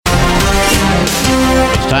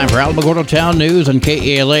Time for Alamogordo Town News on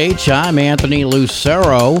KALH. I'm Anthony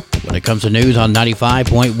Lucero. When it comes to news on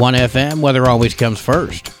 95.1 FM, weather always comes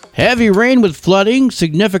first. Heavy rain with flooding,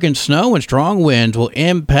 significant snow, and strong winds will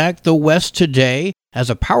impact the west today as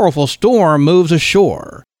a powerful storm moves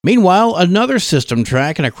ashore. Meanwhile, another system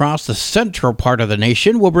tracking across the central part of the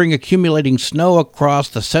nation will bring accumulating snow across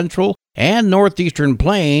the central and northeastern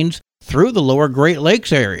plains through the lower Great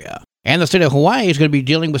Lakes area. And the state of Hawaii is going to be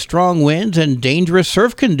dealing with strong winds and dangerous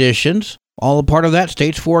surf conditions, all a part of that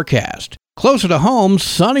state's forecast. Closer to home,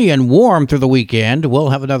 sunny and warm through the weekend. We'll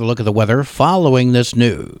have another look at the weather following this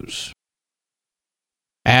news.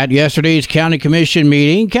 At yesterday's County Commission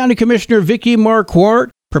meeting, County Commissioner Vicky Marquardt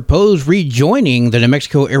proposed rejoining the New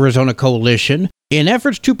Mexico-Arizona Coalition in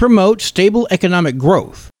efforts to promote stable economic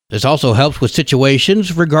growth. This also helps with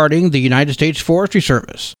situations regarding the United States Forestry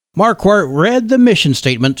Service. Marquardt read the mission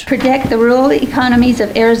statement. Protect the rural economies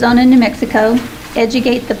of Arizona and New Mexico,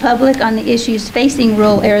 educate the public on the issues facing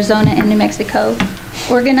rural Arizona and New Mexico,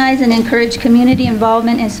 organize and encourage community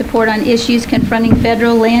involvement and support on issues confronting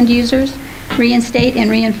federal land users, reinstate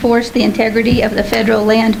and reinforce the integrity of the federal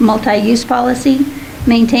land multi-use policy,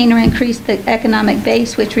 maintain or increase the economic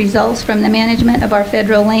base which results from the management of our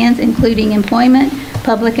federal lands, including employment,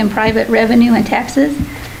 public and private revenue, and taxes.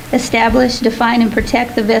 Establish, define, and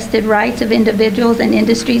protect the vested rights of individuals and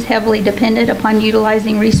industries heavily dependent upon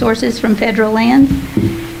utilizing resources from federal land.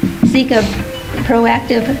 Seek a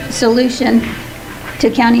proactive solution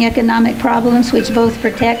to county economic problems which both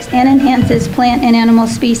protects and enhances plant and animal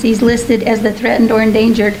species listed as the threatened or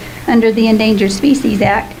endangered under the Endangered Species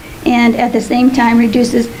Act, and at the same time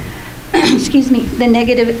reduces the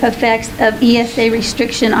negative effects of ESA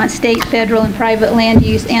restriction on state, federal, and private land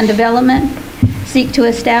use and development. Seek to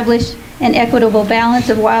establish an equitable balance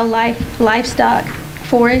of wildlife, livestock,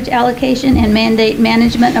 forage allocation, and mandate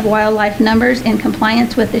management of wildlife numbers in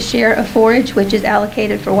compliance with the share of forage which is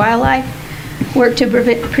allocated for wildlife. Work to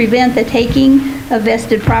prevent the taking of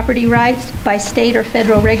vested property rights by state or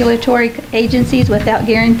federal regulatory agencies without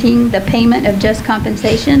guaranteeing the payment of just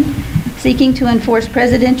compensation. Seeking to enforce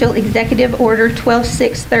Presidential Executive Order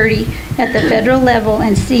 12630 at the federal level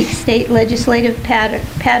and seek state legislative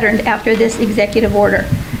patterned after this executive order.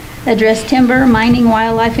 Address timber, mining,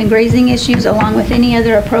 wildlife, and grazing issues along with any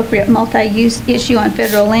other appropriate multi-use issue on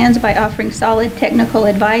federal lands by offering solid technical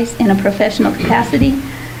advice in a professional capacity.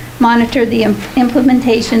 Monitor the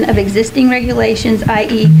implementation of existing regulations,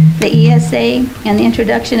 i.e. the ESA, and the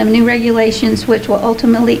introduction of new regulations which will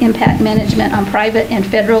ultimately impact management on private and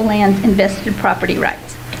federal land invested property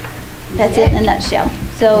rights. That's it in a nutshell.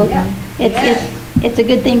 So it's a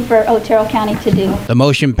good thing for Otero County to do. The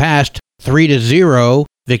motion passed 3-0.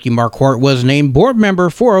 Vicky Marquardt was named board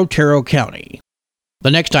member for Otero County.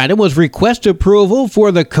 The next item was request approval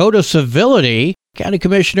for the Code of Civility. County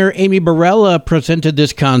Commissioner Amy Barella presented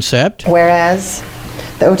this concept. Whereas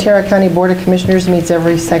the Otero County Board of Commissioners meets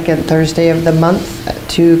every second Thursday of the month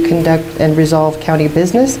to conduct and resolve county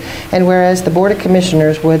business, and whereas the Board of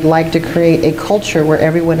Commissioners would like to create a culture where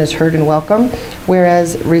everyone is heard and welcome,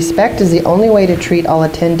 whereas respect is the only way to treat all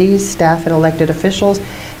attendees, staff, and elected officials,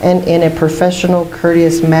 and in a professional,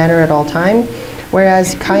 courteous manner at all time,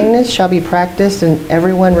 whereas kindness shall be practiced and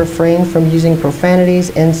everyone refrain from using profanities,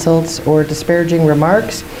 insults, or disparaging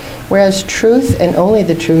remarks, whereas truth and only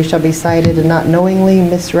the truth shall be cited and not knowingly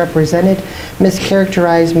misrepresented,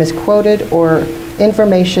 mischaracterized, misquoted, or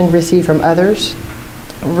information received from others,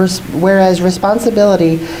 whereas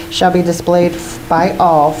responsibility shall be displayed by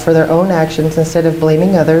all for their own actions instead of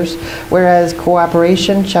blaming others, whereas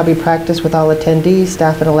cooperation shall be practiced with all attendees,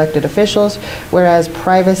 staff, and elected officials, whereas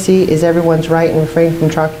privacy is everyone's right and refrain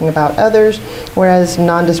from talking about others, whereas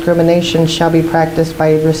non-discrimination shall be practiced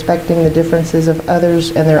by respecting the differences of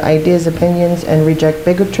others and their ideas, opinions, and reject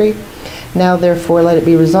bigotry. Now therefore let it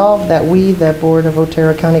be resolved that we, the Board of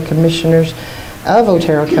Otero County Commissioners of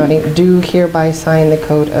Otero County, do hereby sign the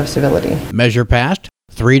Code of Civility. Measure passed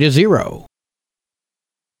 3-0.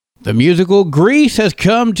 The musical Grease has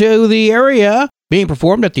come to the area, being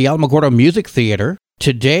performed at the Alamogordo Music Theater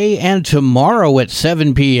today and tomorrow at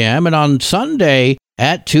 7 p.m. and on Sunday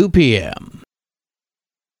at 2 p.m.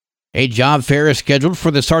 A job fair is scheduled for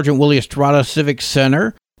the Sergeant Willie Estrada Civic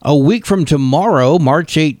Center a week from tomorrow,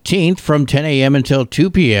 March 18th, from 10 a.m. until 2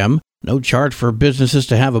 p.m. No charge for businesses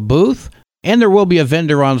to have a booth, and there will be a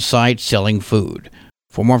vendor on site selling food.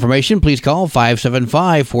 For more information, please call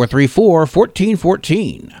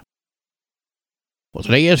 575-434-1414. Well,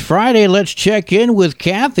 today is Friday. Let's check in with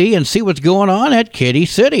Kathy and see what's going on at Kitty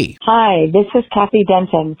City. Hi, this is Kathy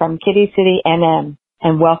Denton from Kitty City NM,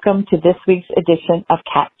 and welcome to this week's edition of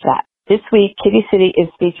Cat Chat. This week, Kitty City is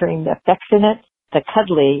featuring the affectionate the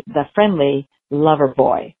cuddly, the friendly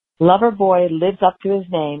Loverboy. Loverboy lives up to his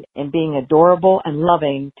name in being adorable and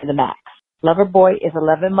loving to the max. Loverboy is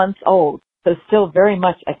 11 months old, so still very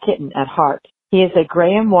much a kitten at heart. He is a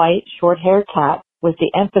gray and white short-haired cat with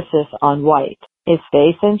the emphasis on white. His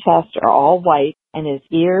face and chest are all white, and his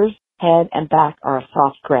ears, head, and back are a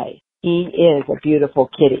soft gray. He is a beautiful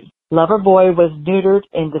kitty. Loverboy was neutered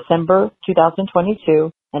in December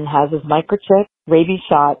 2022 and has his microchip, rabies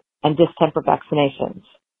shot, and distemper vaccinations.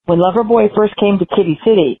 When Loverboy first came to Kitty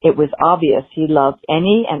City, it was obvious he loved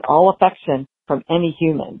any and all affection from any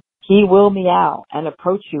human. He will meow and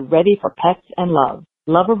approach you ready for pets and love.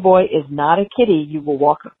 Loverboy is not a kitty you will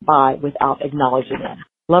walk by without acknowledging him.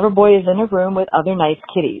 Loverboy is in a room with other nice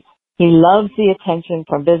kitties. He loves the attention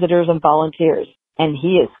from visitors and volunteers, and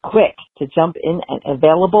he is quick to jump in an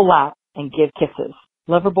available lap and give kisses.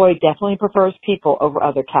 Loverboy definitely prefers people over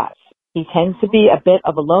other cats. He tends to be a bit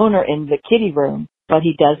of a loner in the kitty room, but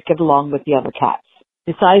he does get along with the other cats.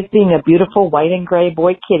 Besides being a beautiful white and gray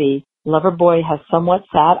boy kitty, Loverboy has somewhat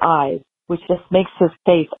sad eyes, which just makes his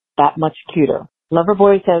face that much cuter.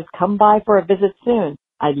 Loverboy says, "Come by for a visit soon.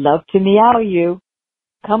 I'd love to meow you."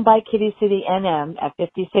 Come by Kitty City NM at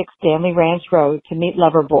 56 Stanley Ranch Road to meet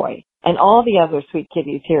Loverboy and all the other sweet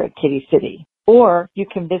kitties here at Kitty City. Or you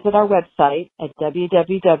can visit our website at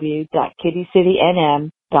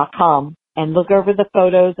www.kittycitynm.com and look over the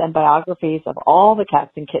photos and biographies of all the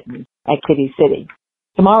cats and kittens at Kitty City.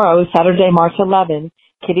 Tomorrow, Saturday, March 11,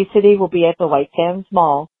 Kitty City will be at the White Sands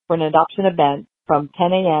Mall for an adoption event from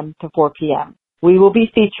 10 a.m. to 4 p.m. We will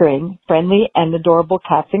be featuring friendly and adorable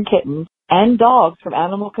cats and kittens and dogs from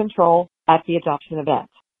Animal Control at the adoption event.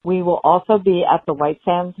 We will also be at the White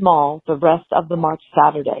Sands Mall the rest of the March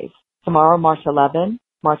Saturdays. Tomorrow, March 11,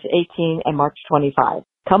 March 18, and March 25.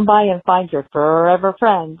 Come by and find your forever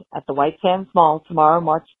friend at the White Sands Mall tomorrow,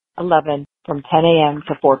 March 11, from 10 a.m.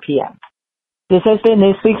 to 4 p.m. This has been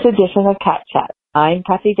this week's edition of Cat Chat. I'm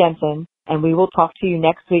Kathy Denton, and we will talk to you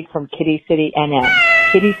next week from Kitty City NM.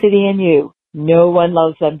 Kitty City and you. No one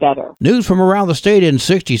loves them better. News from around the state in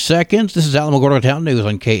 60 seconds. This is Alamogordo Town News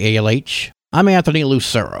on KALH. I'm Anthony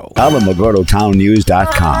Lucero.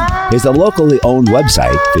 AlamogordoTownNews.com is a locally owned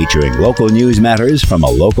website featuring local news matters from a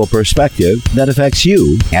local perspective that affects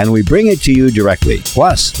you, and we bring it to you directly.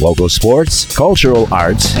 Plus, local sports, cultural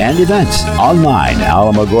arts, and events. Online,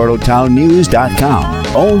 AlamogordoTownNews.com.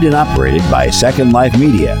 Owned and operated by Second Life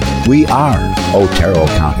Media. We are Otero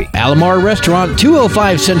County. Alomar Restaurant,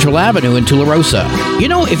 205 Central Avenue in Tularosa. You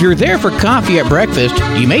know, if you're there for coffee at breakfast,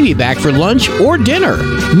 you may be back for lunch or dinner.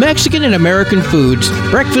 Mexican and American foods,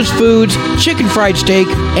 breakfast foods, chicken fried steak,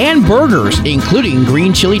 and burgers, including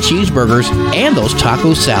green chili cheeseburgers and those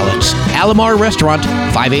taco salads. Alomar Restaurant,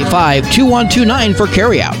 585-2129 for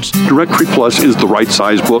carryouts. Directory Plus is the right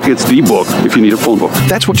size book. It's the book if you need a phone book.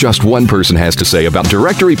 That's what just one person has to say about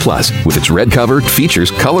Directory Plus. With its red cover, features,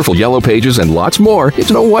 colorful yellow pages, and lots more, it's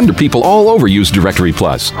no wonder people all over use Directory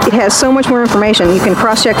Plus. It has so much more information. You can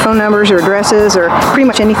cross-check phone numbers or addresses or pretty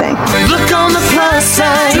much anything. Look on the plus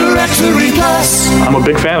side, Directory Plus. I'm a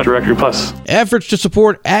big fan of Directory Plus. Efforts to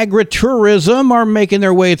support agritourism are making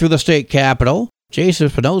their way through the state capitol. Jason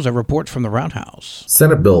Espinoza reports from the Roundhouse.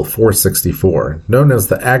 Senate Bill 464, known as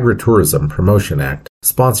the Agritourism Promotion Act,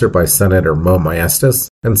 sponsored by Senator Mo Maestas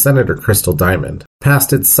and Senator Crystal Diamond,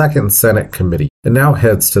 passed its second Senate committee and now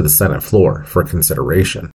heads to the Senate floor for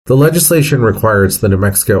consideration. The legislation requires the New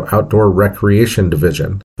Mexico Outdoor Recreation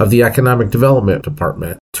Division of the Economic Development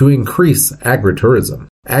Department to increase agritourism.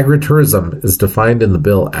 Agritourism is defined in the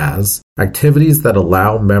bill as activities that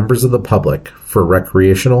allow members of the public for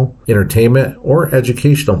recreational, entertainment, or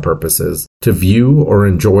educational purposes to view or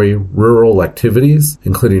enjoy rural activities,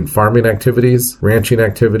 including farming activities, ranching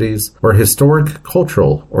activities, or historic,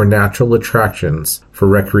 cultural, or natural attractions for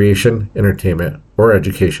recreation, entertainment, or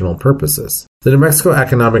educational purposes. The New Mexico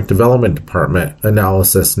Economic Development Department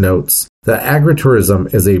analysis notes that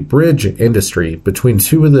agritourism is a bridge industry between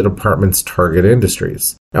two of the department's target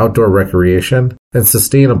industries, outdoor recreation and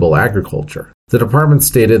sustainable agriculture. The department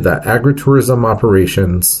stated that agritourism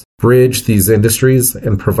operations bridge these industries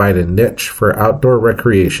and provide a niche for outdoor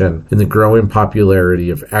recreation in the growing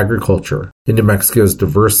popularity of agriculture in New Mexico's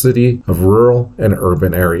diversity of rural and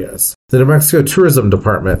urban areas. The New Mexico Tourism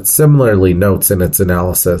Department similarly notes in its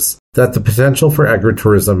analysis that the potential for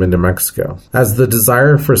agritourism in New Mexico, as the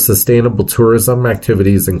desire for sustainable tourism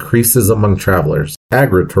activities increases among travelers,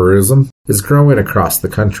 agritourism is growing across the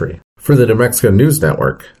country. For the New Mexico News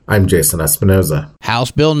Network, I'm Jason Espinoza. House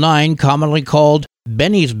Bill 9, commonly called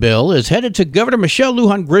Benny's Bill, is headed to Governor Michelle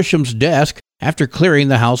Lujan Grisham's desk after clearing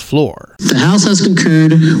the House floor. The House has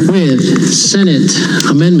concurred with Senate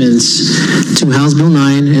amendments to House Bill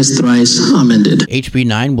 9 as thrice amended. HB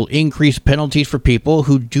 9 will increase penalties for people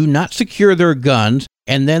who do not secure their guns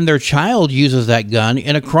and then their child uses that gun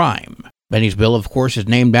in a crime. Benny's bill, of course, is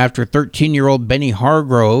named after 13-year-old Benny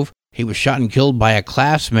Hargrove. He was shot and killed by a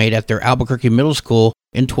classmate at their Albuquerque Middle School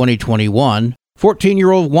in 2021.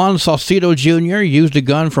 14-year-old Juan Salcido Jr. used a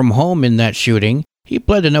gun from home in that shooting. He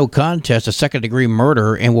pled to no contest to second-degree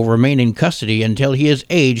murder and will remain in custody until he is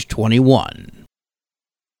age 21.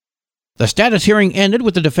 The status hearing ended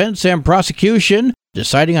with the defense and prosecution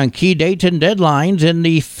deciding on key dates and deadlines in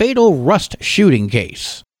the fatal Rust shooting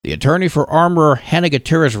case. The attorney for armorer Hannah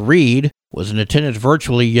Gutierrez-Reed was in attendance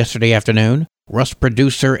virtually yesterday afternoon. Rust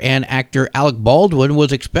producer and actor Alec Baldwin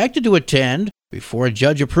was expected to attend before a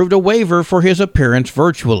judge approved a waiver for his appearance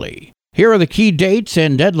virtually. Here are the key dates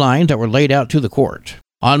and deadlines that were laid out to the court.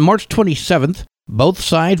 On March 27th, both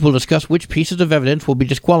sides will discuss which pieces of evidence will be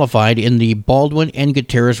disqualified in the Baldwin and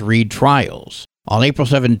Gutierrez-Reed trials. On April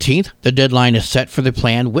 17th, the deadline is set for the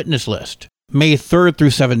planned witness list. May 3rd through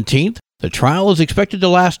 17th, the trial is expected to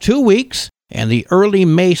last 2 weeks, and the early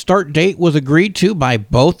May start date was agreed to by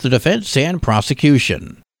both the defense and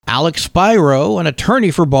prosecution. Alex Spiro, an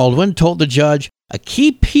attorney for Baldwin, told the judge a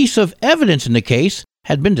key piece of evidence in the case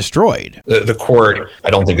had been destroyed. The court, I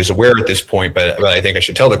don't think, is aware at this point, but I think I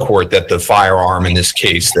should tell the court that the firearm in this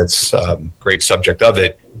case, that's a great subject of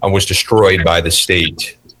it, was destroyed by the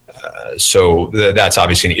state. So that's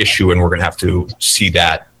obviously an issue, and we're going to have to see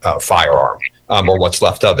that firearm or what's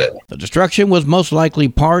left of it. The destruction was most likely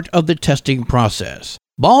part of the testing process.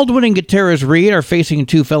 Baldwin and Gutierrez-Reed are facing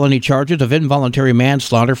 2 felony charges of involuntary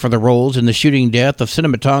manslaughter for the roles in the shooting death of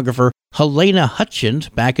cinematographer Helena Hutchins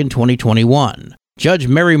back in 2021. Judge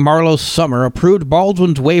Mary Marlowe Summer approved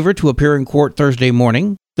Baldwin's waiver to appear in court Thursday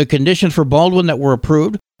morning. The conditions for Baldwin that were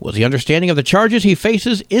approved was the understanding of the charges he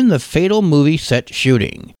faces in the fatal movie set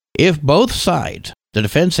shooting. If both sides, the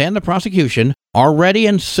defense and the prosecution, are ready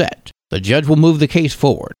and set, the judge will move the case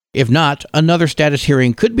forward. If not, another status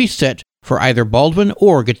hearing could be set for either Baldwin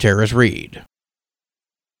or Gutierrez-Reed.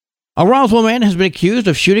 A Roswell man has been accused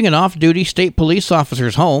of shooting an off-duty state police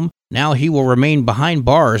officer's home. Now he will remain behind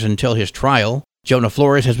bars until his trial. Jonah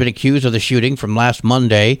Flores has been accused of the shooting from last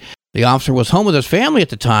Monday. The officer was home with his family at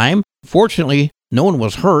the time. Fortunately, no one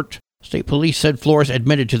was hurt. State police said Flores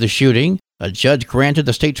admitted to the shooting. A judge granted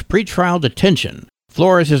the state's pretrial detention.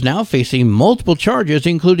 Flores is now facing multiple charges,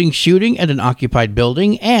 including shooting at an occupied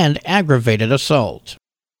building and aggravated assault.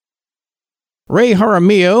 Ray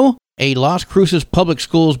Jaramillo, a Las Cruces Public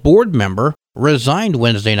Schools board member, resigned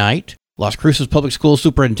Wednesday night. Las Cruces Public Schools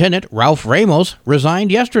Superintendent Ralph Ramos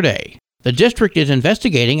resigned yesterday. The district is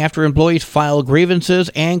investigating after employees filed grievances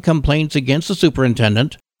and complaints against the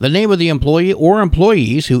superintendent. The name of the employee or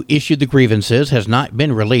employees who issued the grievances has not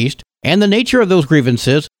been released, and the nature of those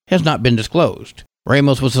grievances has not been disclosed.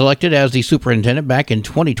 Ramos was selected as the superintendent back in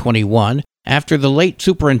 2021 after the late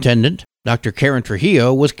superintendent, Dr. Karen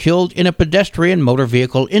Trujillo, was killed in a pedestrian motor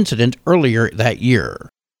vehicle incident earlier that year.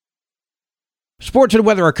 Sports and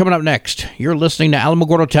weather are coming up next. You're listening to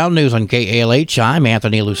Alamogordo Town News on KALH. I'm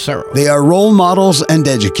Anthony Lucero. They are role models and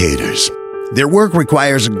educators. Their work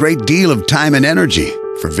requires a great deal of time and energy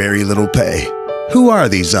for very little pay. Who are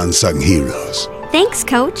these unsung heroes? Thanks,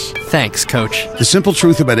 Coach. Thanks, Coach. The simple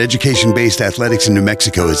truth about education-based athletics in New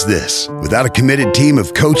Mexico is this. Without a committed team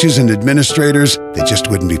of coaches and administrators, they just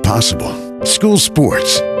wouldn't be possible. School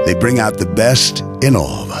sports, they bring out the best in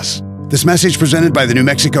all of us. This message presented by the New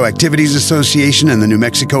Mexico Activities Association and the New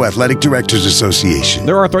Mexico Athletic Directors Association.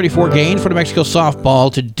 There are 34 games for New Mexico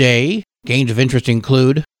softball today. Games of interest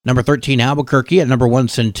include number 13 Albuquerque at number 1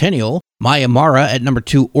 Centennial, Maya Mara at number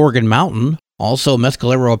 2 Oregon Mountain, also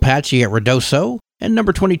Mescalero Apache at Ruidoso, and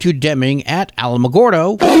number 22 Deming at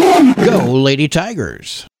Alamogordo. Go Lady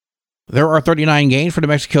Tigers! There are 39 games for New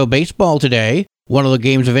Mexico baseball today. One of the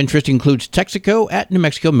games of interest includes Texaco at New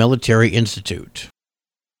Mexico Military Institute.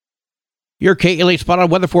 Your KLH spot-on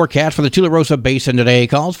weather forecast for the Tularosa Basin today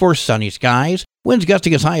calls for sunny skies, winds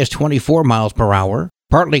gusting as high as 24 miles per hour.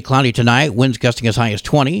 Partly cloudy tonight, winds gusting as high as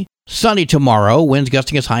 20. Sunny tomorrow, winds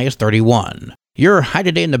gusting as high as 31. Your high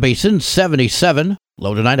today in the basin, 77.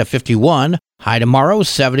 Low tonight at 51. High tomorrow,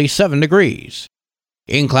 77 degrees.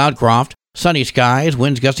 In Cloudcroft, sunny skies,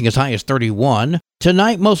 winds gusting as high as 31.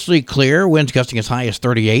 Tonight, mostly clear, winds gusting as high as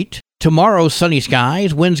 38. Tomorrow, sunny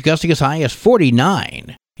skies, winds gusting as high as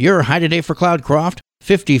 49. Your high today for Cloudcroft,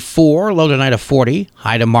 54. Low tonight of 40.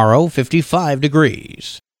 High tomorrow, 55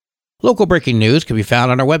 degrees. Local breaking news can be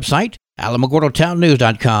found on our website,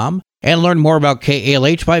 alamogordotownnews.com, and learn more about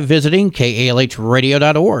KALH by visiting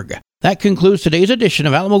kalhradio.org. That concludes today's edition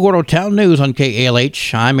of Alamogordo Town News on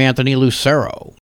KALH. I'm Anthony Lucero.